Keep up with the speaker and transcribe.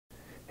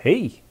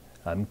Hey,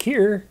 I'm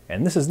Kier,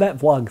 and this is that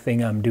vlog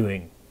thing I'm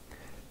doing.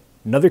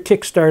 Another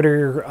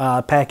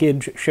Kickstarter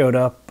package showed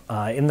up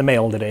in the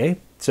mail today,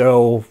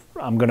 so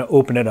I'm going to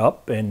open it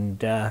up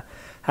and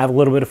have a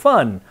little bit of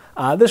fun.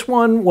 This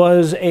one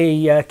was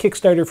a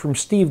Kickstarter from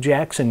Steve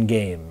Jackson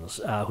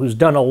Games, who's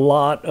done a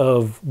lot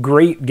of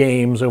great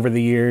games over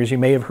the years. You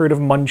may have heard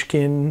of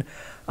Munchkin,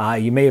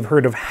 you may have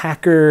heard of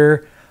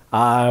Hacker,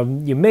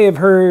 you may have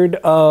heard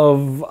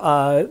of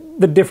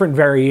the different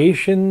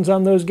variations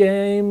on those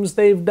games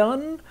they've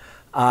done.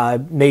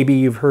 Maybe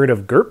you've heard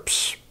of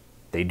GURPS.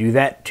 They do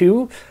that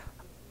too.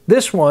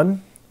 This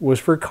one was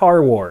for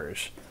Car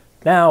Wars.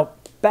 Now,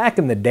 back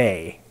in the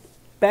day,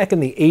 back in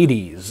the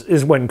 80s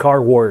is when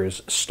Car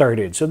Wars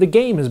started, so the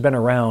game has been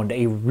around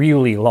a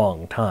really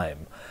long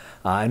time.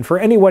 And for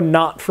anyone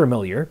not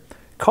familiar,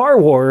 Car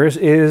Wars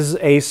is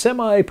a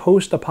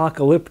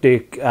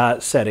semi-post-apocalyptic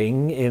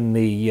setting in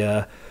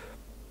the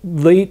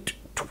late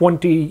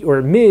 20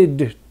 or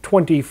mid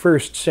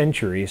 21st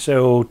century,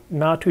 so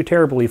not too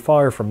terribly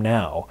far from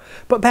now.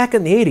 But back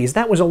in the 80s,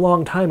 that was a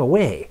long time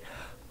away,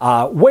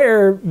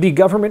 where the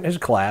government has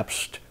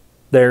collapsed.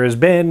 There has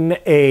been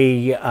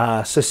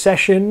a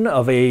secession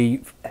of a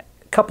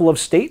couple of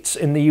states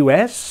in the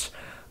US.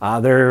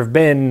 There have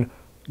been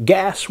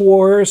gas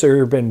wars, there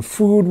have been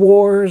food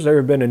wars, there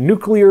have been a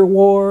nuclear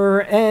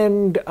war,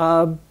 and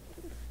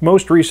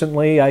most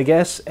recently, I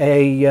guess,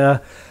 a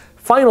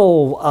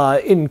final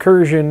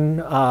incursion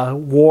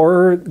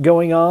war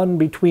going on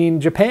between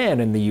Japan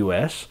and the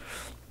US.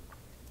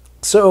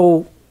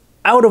 So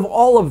out of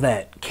all of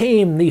that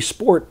came the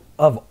sport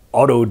of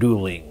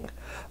auto-dueling.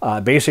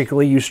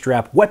 Basically, you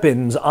strap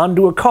weapons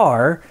onto a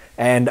car,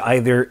 and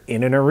either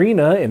in an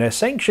arena, in a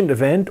sanctioned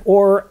event,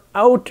 or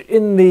out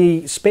in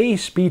the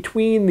space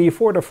between the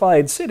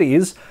fortified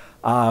cities,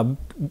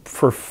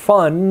 for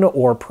fun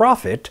or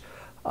profit,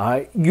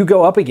 you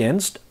go up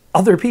against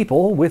other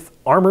people with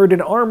armored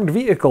and armed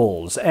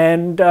vehicles,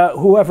 and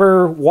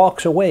whoever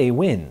walks away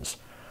wins.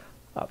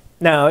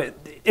 Now,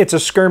 it's a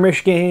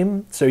skirmish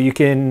game, so you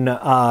can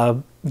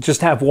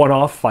just have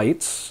one-off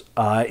fights.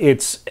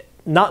 It's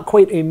not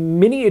quite a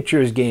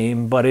miniatures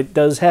game, but it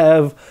does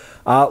have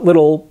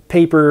little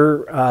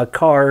paper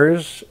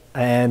cars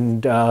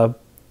and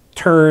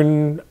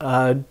turn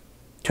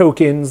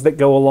tokens that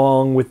go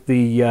along with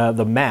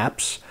the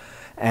maps.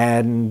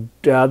 And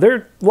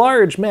they're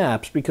large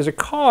maps because a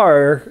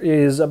car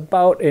is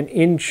about an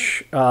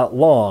inch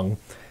long,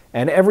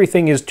 and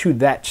everything is to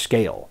that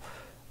scale.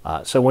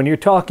 So when you're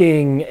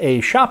talking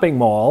a shopping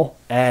mall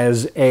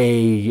as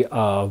an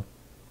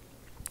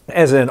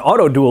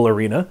auto-duel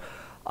arena,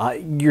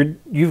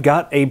 you've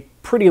got a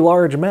pretty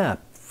large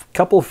map,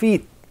 couple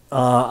feet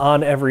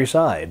on every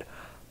side.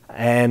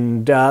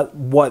 And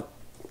what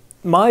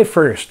my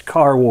first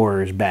Car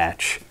Wars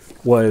batch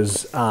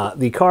was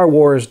the Car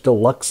Wars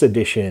Deluxe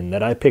Edition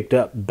that I picked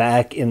up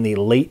back in the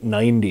late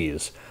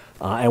 90s.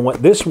 And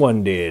what this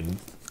one did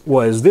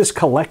was this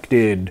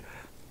collected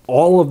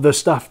all of the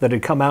stuff that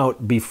had come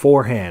out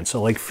beforehand.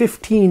 So like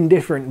 15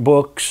 different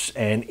books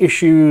and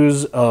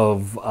issues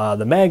of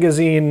the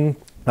magazine,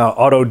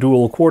 Auto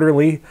Duel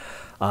Quarterly,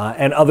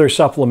 and other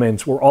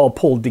supplements were all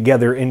pulled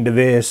together into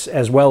this,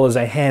 as well as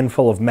a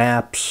handful of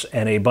maps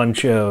and a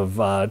bunch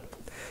of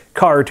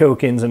car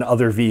tokens and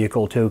other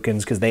vehicle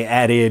tokens, because they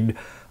added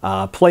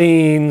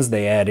planes,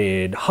 they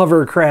added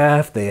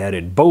hovercraft, they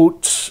added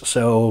boats,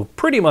 so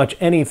pretty much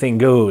anything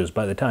goes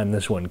by the time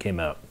this one came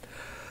out.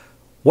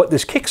 What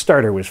this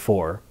Kickstarter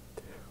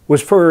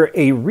was for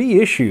a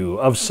reissue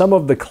of some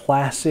of the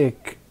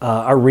classic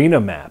arena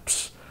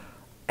maps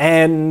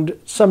and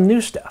some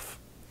new stuff.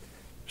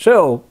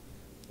 So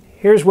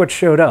here's what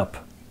showed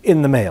up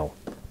in the mail.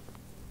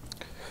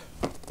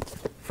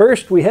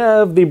 First, we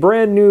have the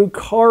brand new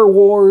Car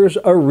Wars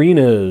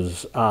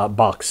Arenas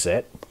box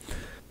set.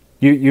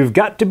 You've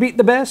got to beat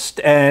the best,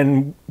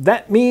 and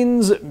that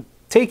means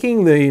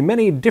taking the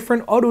many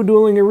different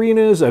auto-dueling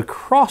arenas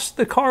across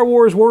the Car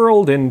Wars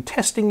world and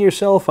testing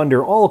yourself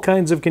under all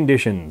kinds of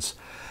conditions.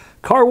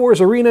 Car Wars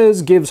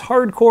Arenas gives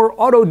hardcore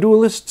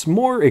auto-duelists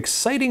more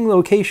exciting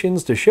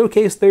locations to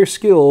showcase their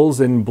skills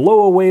and blow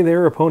away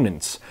their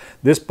opponents.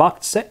 This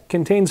box set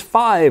contains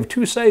 5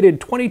 two-sided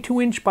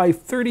 22-inch by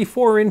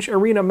 34-inch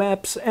arena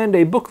maps and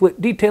a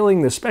booklet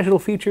detailing the special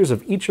features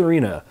of each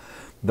arena.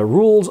 The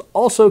rules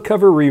also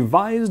cover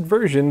revised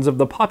versions of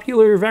the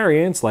popular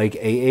variants like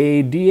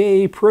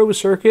AA, Pro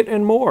Circuit,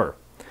 and more.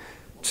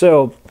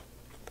 So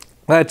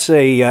that's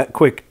a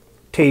quick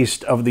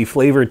taste of the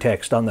flavor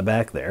text on the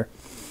back there.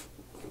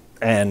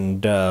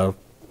 And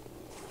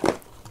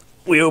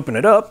we open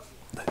it up,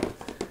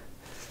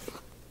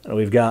 and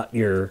we've got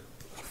your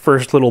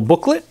first little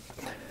booklet,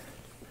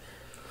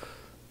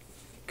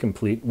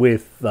 complete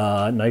with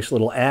a nice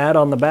little ad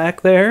on the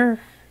back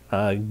there.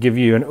 Give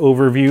you an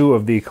overview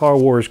of the Car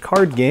Wars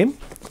card game.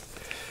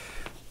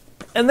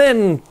 And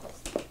then,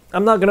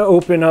 I'm not going to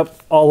open up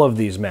all of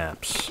these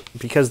maps,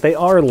 because they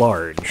are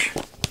large.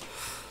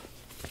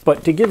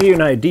 But to give you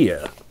an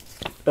idea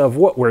of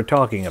what we're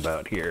talking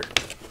about here,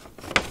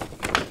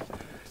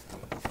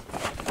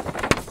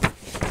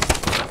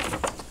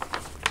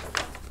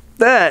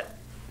 that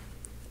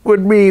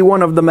would be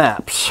one of the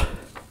maps.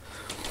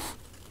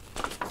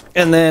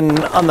 And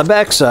then on the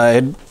back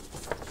side,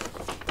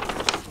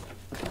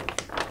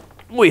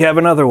 we have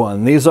another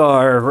one. These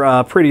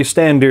are pretty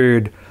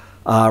standard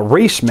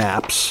race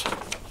maps.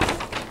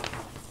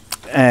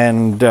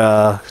 And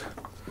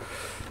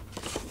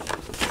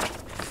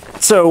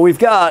so we've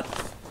got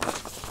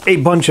a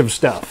bunch of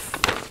stuff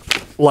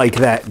like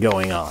that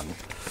going on.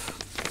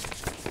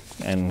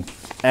 And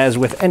as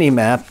with any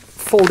map,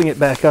 folding it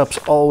back up's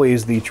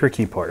always the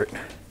tricky part.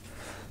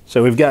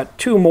 So we've got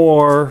 2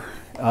 more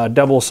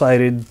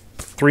double-sided,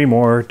 3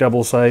 more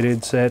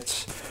double-sided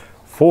sets,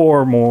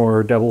 4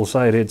 more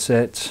double-sided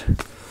sets.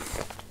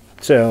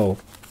 So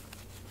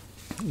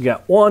you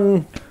got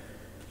 1,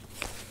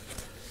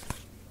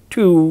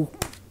 2,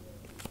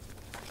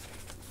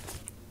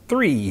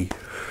 3,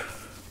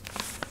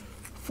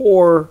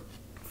 4,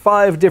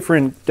 5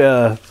 different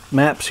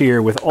maps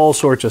here with all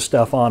sorts of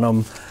stuff on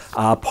them.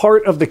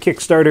 Part of the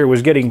Kickstarter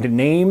was getting to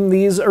name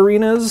these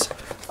arenas.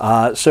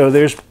 So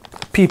there's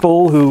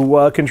people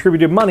who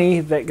contributed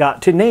money that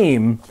got to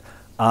name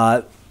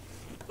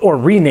or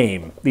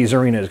rename these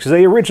arenas, because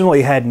they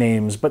originally had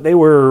names, but they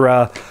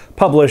were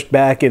published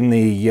back in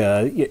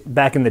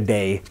the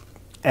day,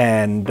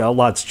 and a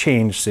lot's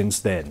changed since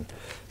then.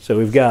 So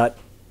we've got,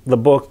 the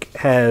book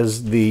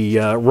has the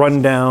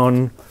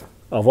rundown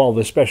of all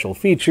the special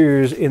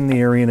features in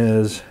the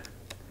arenas,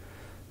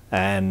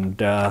 and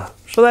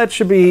so that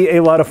should be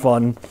a lot of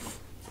fun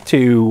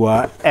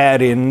to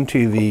add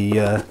into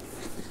the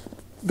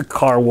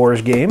Car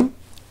Wars game.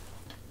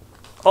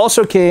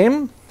 Also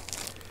came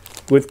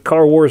with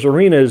Car Wars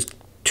Arenas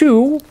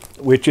 2,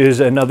 which is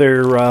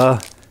another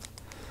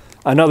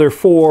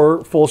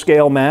 4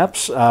 full-scale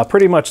maps.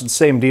 Pretty much the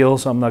same deal,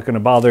 so I'm not going to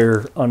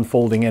bother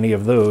unfolding any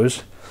of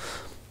those.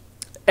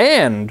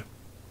 And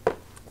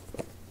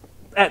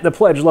at the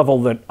pledge level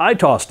that I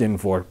tossed in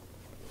for,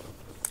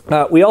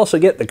 we also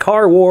get the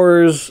Car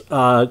Wars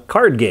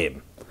card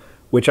game,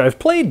 which I've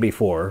played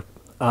before,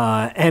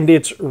 and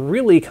it's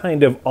really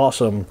kind of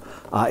awesome.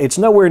 It's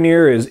nowhere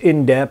near as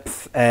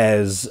in-depth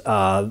as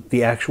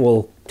the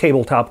actual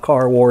tabletop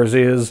Car Wars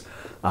is.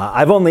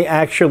 I've only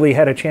actually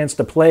had a chance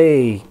to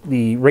play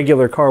the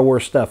regular Car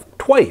Wars stuff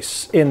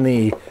twice in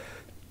the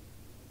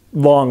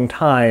long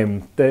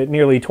time, the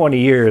nearly 20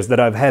 years that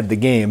I've had the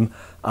game,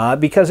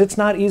 because it's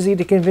not easy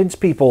to convince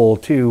people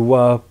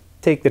to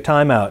take the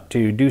time out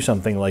to do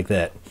something like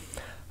that.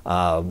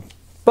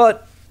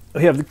 But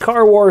we have the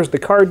Car Wars, the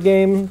card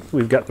game.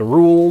 We've got the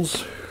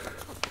rules,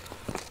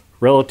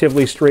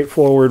 relatively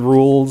straightforward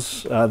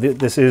rules.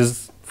 This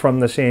is from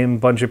the same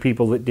bunch of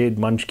people that did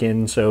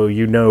Munchkin, so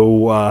you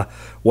know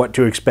what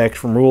to expect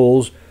from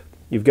rules.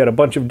 You've got a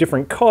bunch of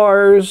different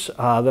cars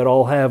that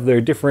all have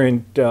their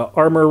different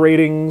armor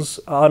ratings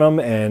on them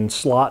and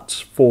slots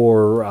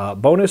for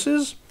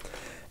bonuses.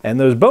 And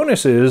those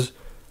bonuses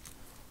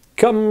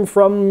come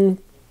from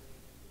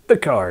the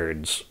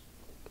cards.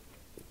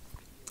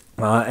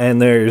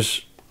 And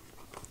there's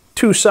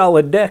 2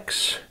 solid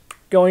decks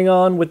going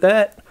on with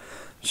that.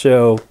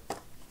 So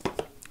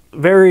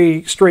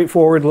very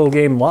straightforward little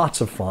game, lots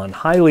of fun.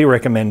 Highly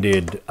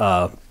recommended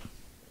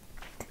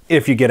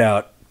if you get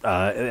out.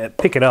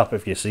 Pick it up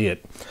if you see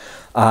it.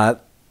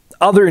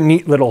 Other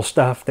neat little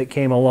stuff that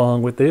came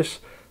along with this.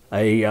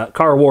 A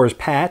Car Wars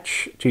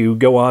patch to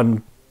go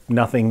on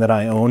nothing that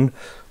I own.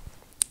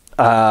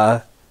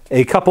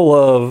 A couple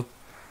of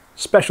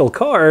special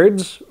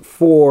cards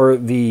for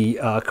the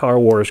Car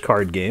Wars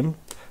card game.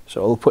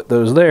 So I'll put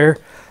those there.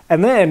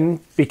 And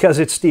then, because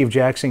it's Steve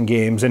Jackson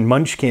Games and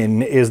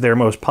Munchkin is their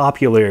most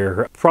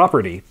popular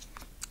property,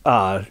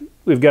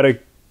 we've got a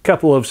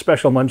couple of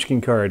special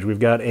Munchkin cards.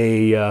 We've got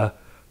an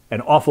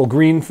Awful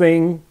Green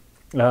Thing,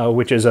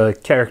 which is a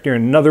character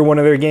in another one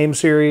of their game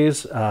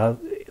series.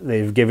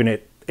 They've given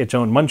it its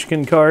own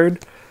Munchkin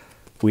card.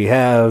 We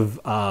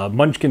have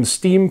Munchkin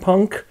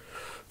Steampunk,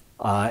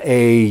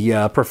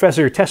 a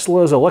Professor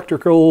Tesla's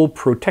electrical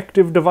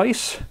protective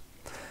device,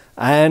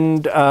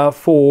 and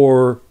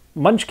for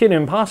Munchkin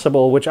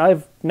Impossible, which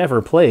I've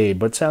never played,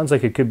 but sounds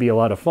like it could be a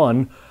lot of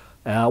fun,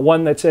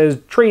 one that says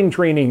train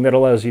training that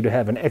allows you to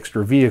have an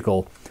extra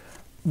vehicle.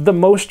 The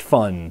most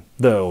fun,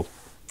 though,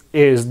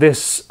 is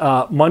this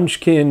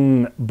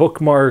Munchkin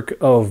bookmark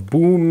of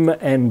Boom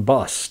and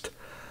Bust.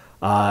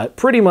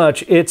 Pretty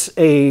much, it's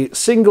a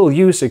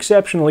single-use,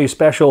 exceptionally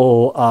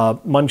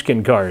special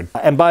Munchkin card.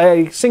 And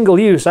by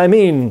single-use, I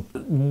mean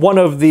one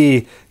of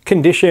the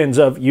conditions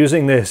of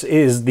using this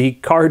is the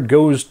card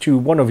goes to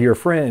one of your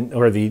friends,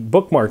 or the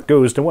bookmark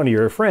goes to one of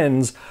your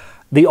friends.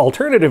 The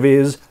alternative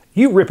is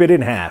you rip it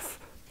in half.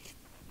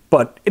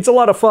 But it's a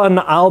lot of fun.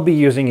 I'll be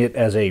using it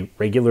as a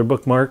regular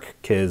bookmark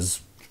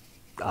because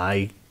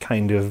I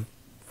kind of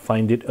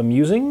find it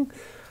amusing.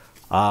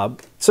 So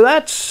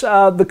that's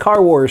the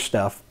Car Wars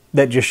stuff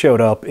that just showed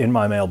up in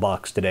my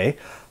mailbox today.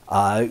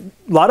 A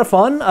lot of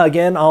fun.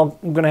 Again, I'm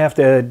going to have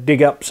to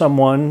dig up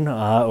someone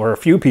or a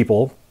few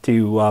people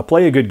to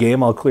play a good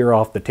game. I'll clear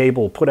off the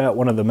table, put out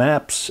one of the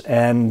maps,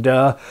 and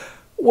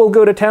we'll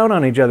go to town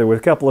on each other with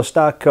a couple of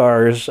stock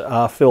cars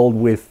filled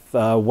with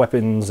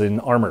weapons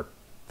and armor.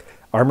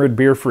 Armored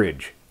beer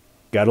fridge.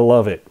 Gotta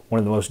love it. One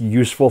of the most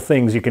useful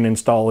things you can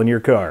install in your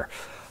car.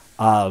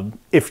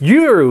 If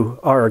you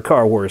are a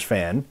Car Wars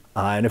fan,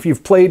 and if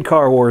you've played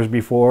Car Wars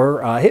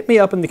before, hit me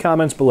up in the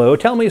comments below.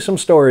 Tell me some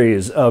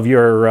stories of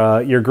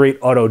your great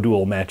auto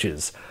duel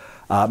matches.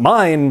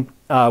 Mine,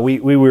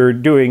 we were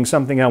doing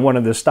something on one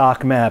of the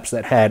stock maps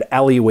that had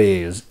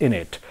alleyways in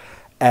it,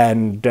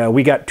 and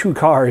we got two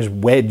cars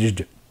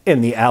wedged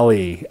in the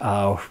alley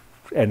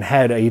and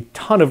had a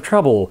ton of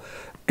trouble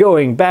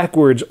going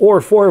backwards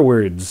or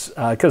forwards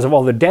because of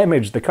all the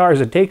damage the cars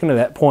had taken to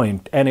that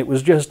point, and it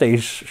was just a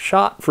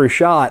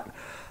shot-for-shot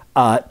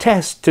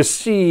test to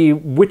see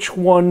which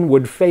one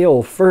would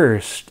fail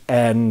first,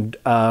 and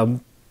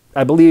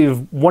I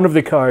believe one of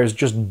the cars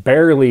just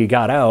barely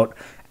got out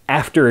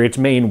after its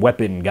main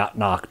weapon got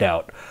knocked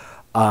out,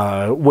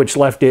 which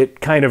left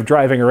it kind of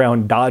driving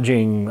around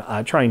dodging,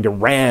 trying to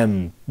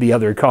ram the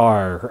other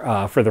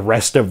car for the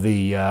rest of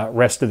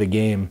the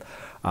game.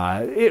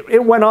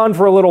 It went on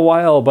for a little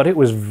while, but it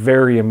was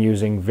very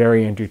amusing,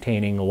 very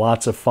entertaining,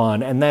 lots of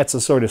fun, and that's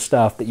the sort of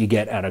stuff that you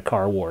get out of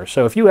Car Wars.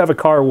 So if you have a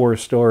Car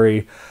Wars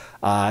story,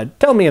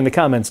 tell me in the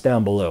comments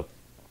down below.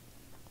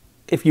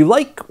 If you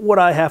like what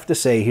I have to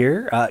say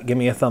here, give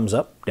me a thumbs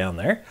up down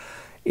there.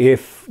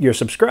 If you're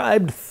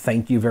subscribed,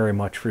 thank you very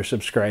much for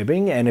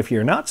subscribing, and if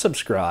you're not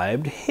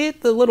subscribed,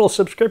 hit the little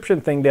subscription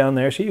thing down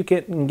there so you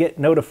can get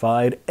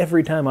notified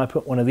every time I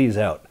put one of these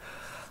out.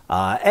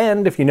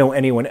 And if you know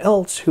anyone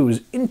else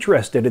who's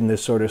interested in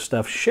this sort of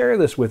stuff, share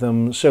this with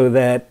them so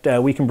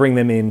that we can bring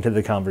them into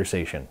the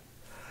conversation.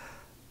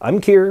 I'm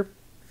Kier.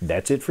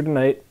 That's it for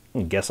tonight.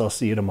 Guess I'll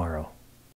see you tomorrow.